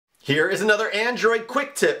Here is another Android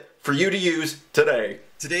quick tip for you to use today.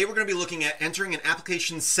 Today we're going to be looking at entering an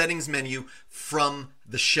application settings menu from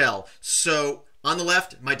the shell. So on the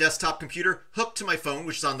left, my desktop computer hooked to my phone,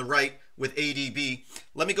 which is on the right with ADB.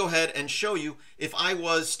 Let me go ahead and show you. If I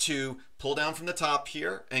was to pull down from the top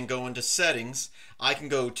here and go into settings, I can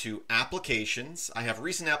go to applications. I have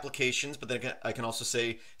recent applications, but then I can also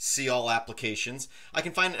say see all applications. I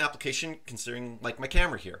can find an application considering like my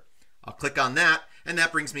camera here. I'll click on that, and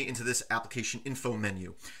that brings me into this application info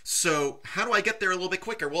menu. So how do I get there a little bit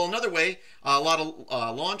quicker? Well, another way, a lot of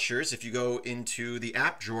launchers, if you go into the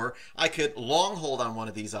app drawer, I could long hold on one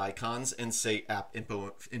of these icons and say app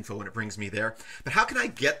info, and it brings me there. But how can I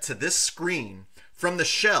get to this screen from the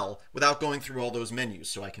shell without going through all those menus?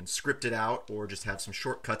 So I can script it out or just have some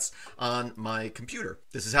shortcuts on my computer.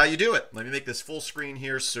 This is how you do it. Let me make this full screen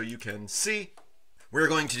here so you can see. We're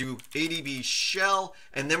going to do ADB shell,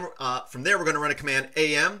 and then from there we're going to run a command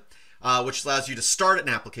AM, which allows you to start an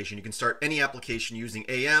application. You can start any application using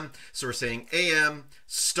AM. So we're saying AM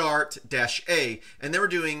start -A, and then we're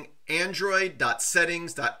doing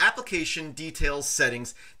android.settings.application details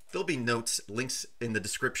settings. There'll be notes, links in the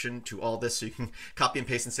description to all this, so you can copy and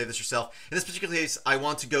paste and save this yourself. In this particular case, I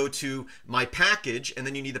want to go to my package, and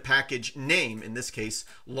then you need the package name, in this case,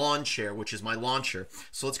 lawn chair, which is my launcher.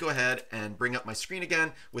 So let's go ahead and bring up my screen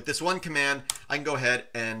again. With this one command, I can go ahead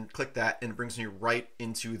and click that, and it brings me right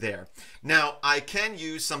into there. Now, I can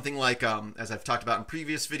use something like, as I've talked about in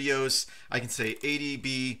previous videos, I can say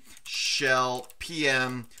ADB shell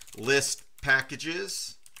PM list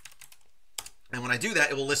packages. And when I do that,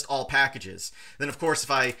 it will list all packages. Then, of course, if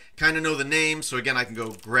I kind of know the name, so again, I can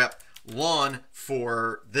go grep lawn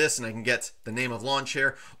for this, and I can get the name of lawn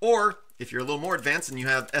chair. Or if you're a little more advanced and you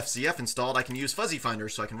have FZF installed, I can use Fuzzy Finder.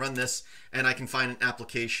 So I can run this, and I can find an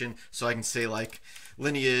application. So I can say like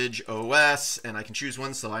Lineage OS, and I can choose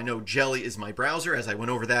one. So I know Jelly is my browser, as I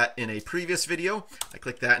went over that in a previous video. I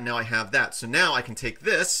click that, and now I have that. So now I can take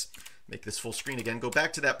this, make this full screen again, go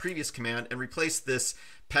back to that previous command and replace this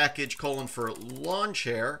package : for lawn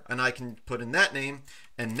chair, and I can put in that name,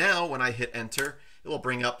 and now when I hit enter, it will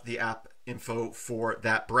bring up the app info for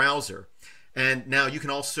that browser. And now you can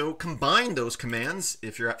also combine those commands.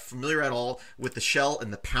 If you're familiar at all with the shell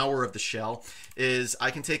and the power of the shell, is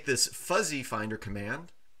I can take this Fuzzy Finder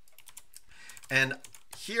command, and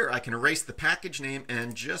here I can erase the package name,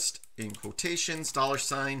 and just in quotations,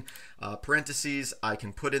 $, parentheses, I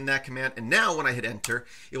can put in that command. And now when I hit enter,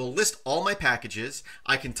 it will list all my packages.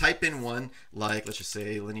 I can type in one like, let's just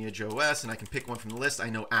say Lineage OS, and I can pick one from the list. I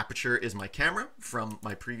know Aperture is my camera from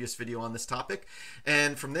my previous video on this topic.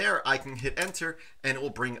 And from there, I can hit enter, and it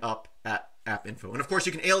will bring up app info. And of course,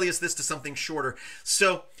 you can alias this to something shorter.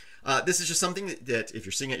 So this is just something that if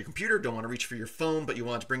you're sitting at your computer, don't want to reach for your phone, but you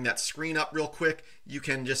want to bring that screen up real quick, you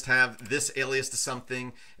can just have this alias to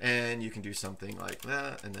something, and you can do something like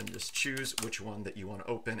that, and then just choose which one that you want to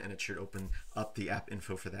open, and it should open up the app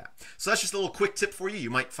info for that. So that's just a little quick tip for you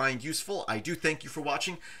you might find useful. I do thank you for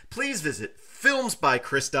watching. Please visit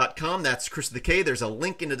filmsbychris.com. That's Chris with a K. There's a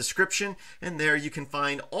link in the description, and there you can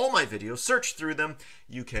find all my videos. Search through them.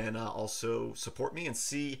 You can also support me and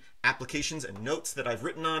see applications and notes that I've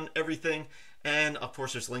written on everything. And of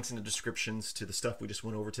course, there's links in the descriptions to the stuff we just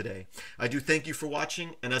went over today. I do thank you for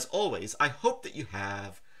watching, and as always, I hope that you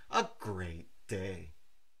have a great day.